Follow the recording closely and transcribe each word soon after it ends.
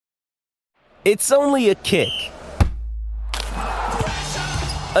It's only a kick,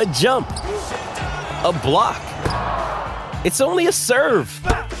 a jump, a block. It's only a serve.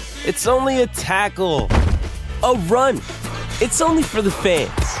 It's only a tackle, a run. It's only for the fans.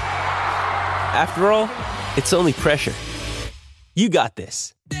 After all, it's only pressure. You got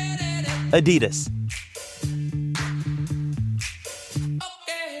this. Adidas.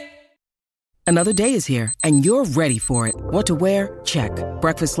 Another day is here, and you're ready for it. What to wear? Check.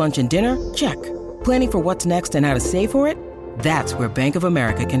 Breakfast, lunch, and dinner? Check. Planning for what's next and how to save for it? That's where Bank of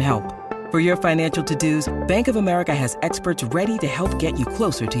America can help. For your financial to-dos, Bank of America has experts ready to help get you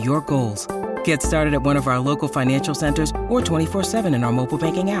closer to your goals. Get started at one of our local financial centers or 24/7 in our mobile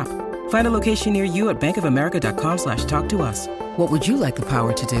banking app. Find a location near you at bankofamerica.com/talktous. What would you like the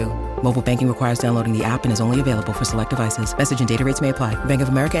power to do? Mobile banking requires downloading the app and is only available for select devices. Message and data rates may apply. Bank of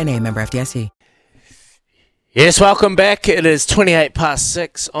America N.A., member FDIC. Yes, welcome back. It is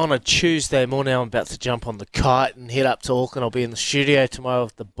 6:28 on a Tuesday morning. I'm about to jump on the kite and head up to Auckland. I'll be in the studio tomorrow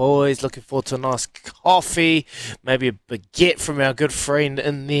with the boys. Looking forward to a nice coffee, maybe a baguette from our good friend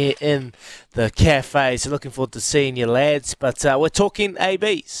in there in the cafe. So looking forward to seeing you lads. But we're talking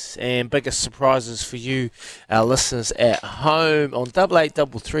ABs and biggest surprises for you, our listeners at home. On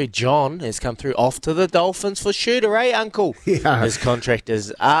 8833, John has come through off to the Dolphins for shooter, eh, Uncle? Yeah. His contract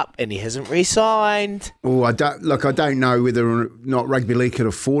is up and he hasn't re-signed. Oh, I don't know whether or not rugby league could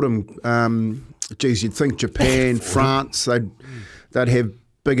afford him. Geez, you'd think Japan, France, they'd have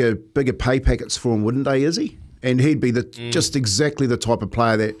bigger pay packets for him, wouldn't they, Izzy? And he'd be just exactly the type of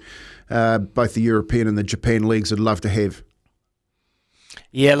player that both the European and the Japan leagues would love to have.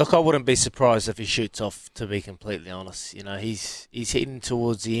 Yeah, look, I wouldn't be surprised if he shoots off, to be completely honest. You know, he's heading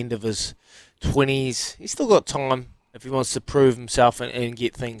towards the end of his 20s. He's still got time if he wants to prove himself and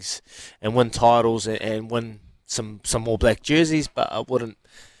get things and win titles and win some more black jerseys, but I wouldn't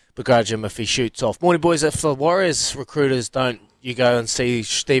begrudge him if he shoots off. Morning, boys. If the Warriors recruiters don't, you go and see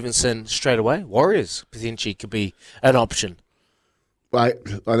Stevenson straight away. Warriors potentially could be an option. I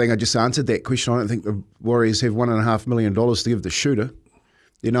think I just answered that question. I don't think the Warriors have $1.5 million to give the shooter.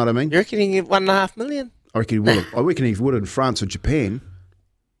 You know what I mean? You reckon he can get $1.5 million? I reckon he would in France or Japan.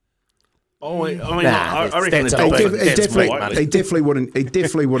 Oh, I mean, Nah, I reckon that's the a Dolphins- big- that's big more money. He definitely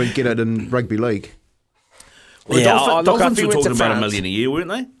wouldn't get it in rugby league. Well, the Yeah, Dolphins, look, if Dolphins he were went to talking about $1 France- million a year, weren't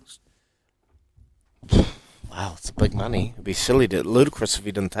they? Wow, it's big money. It'd be silly, ludicrous if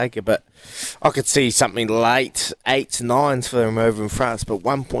he didn't take it. But I could see something late 8s, 9s for him over in France. But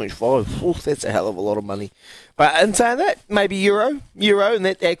 1.5, oof, that's a hell of a lot of money. But in saying that, maybe euro, and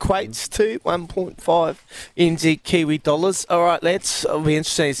that equates to 1.5 NZ Kiwi dollars. All right, lads, it'll be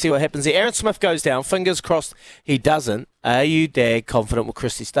interesting to see what happens there. Aaron Smith goes down. Fingers crossed he doesn't. Are you, Dad, confident with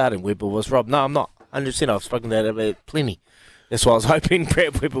Christie starting? Webber was Rob. No, I'm not. 100%. I've spoken to that about plenty. That's why I was hoping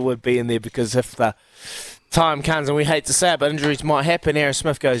Brad Webber would be in there, because if the time comes, and we hate to say it, but injuries might happen. Aaron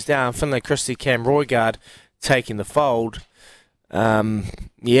Smith goes down. Finlay, Christie, Cam Roygaard taking the fold.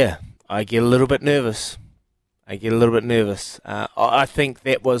 Yeah, I get a little bit nervous. I think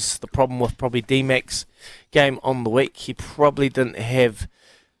that was the problem with probably D-Mac's game on the week. He probably didn't have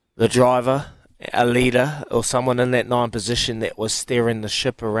the driver, a leader, or someone in that 9 position that was steering the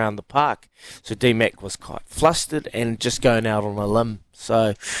ship around the park. So D-Mac was quite flustered and just going out on a limb.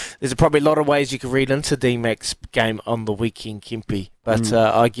 So there's probably a lot of ways you could read into D-Mac's game on the weekend, Kempy. But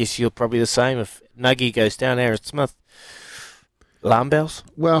I guess you're probably the same. If Nuggie goes down, Aaron Smith, alarm bells?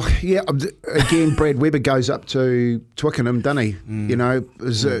 Well, yeah, again, Brad Webber goes up to Twickenham, doesn't he? You know,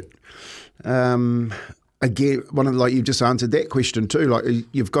 is it... Again, like you've just answered that question too. Like,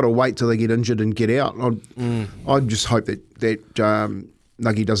 you've got to wait till they get injured and get out. I just hope that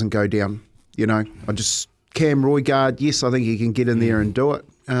Nuggie doesn't go down. You know, Cam Roygaard. Yes, I think he can get in there and do it.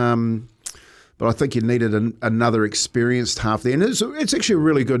 But I think you needed another experienced half there. And it's actually a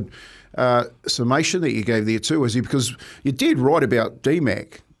really good summation that you gave there too, Izzy, because you're dead right about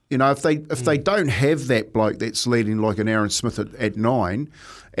D-Mac. You know, if they don't have that bloke that's leading like an Aaron Smith at 9,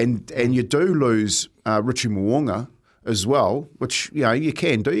 and you do lose Richie Mwonga as well, which, you know, you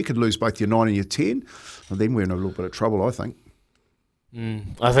can do. You could lose both your 9 and your 10, and then we're in a little bit of trouble, I think.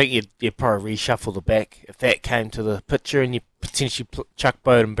 I think you'd probably reshuffle the back if that came to the picture, and you potentially chuck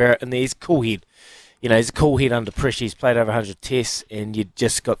Bowden Barrett in there. He's a cool head. You know, he's a cool head under pressure. He's played over 100 tests, and you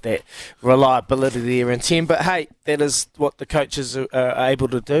just got that reliability there in 10. But, hey, that is what the coaches are able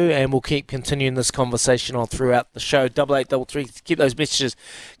to do, and we'll keep continuing this conversation on throughout the show. 8833, keep those messages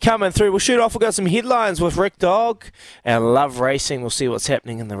coming through. We'll shoot off. We've got some headlines with Rick Dog and Love Racing. We'll see what's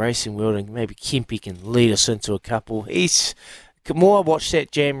happening in the racing world, and maybe Kempy can lead us into a couple. More watch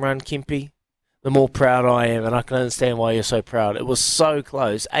that jam run, Kempy. the more proud I am, and I can understand why you're so proud. It was so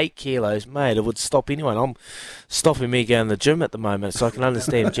close, 8 kilos, mate. It would stop anyone. I'm stopping me going to the gym at the moment, so I can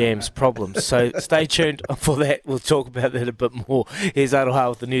understand Jam's problems. So stay tuned for that. We'll talk about that a bit more. Here's Aroha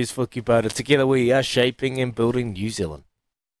with the news for Kubota. Together we are shaping and building New Zealand.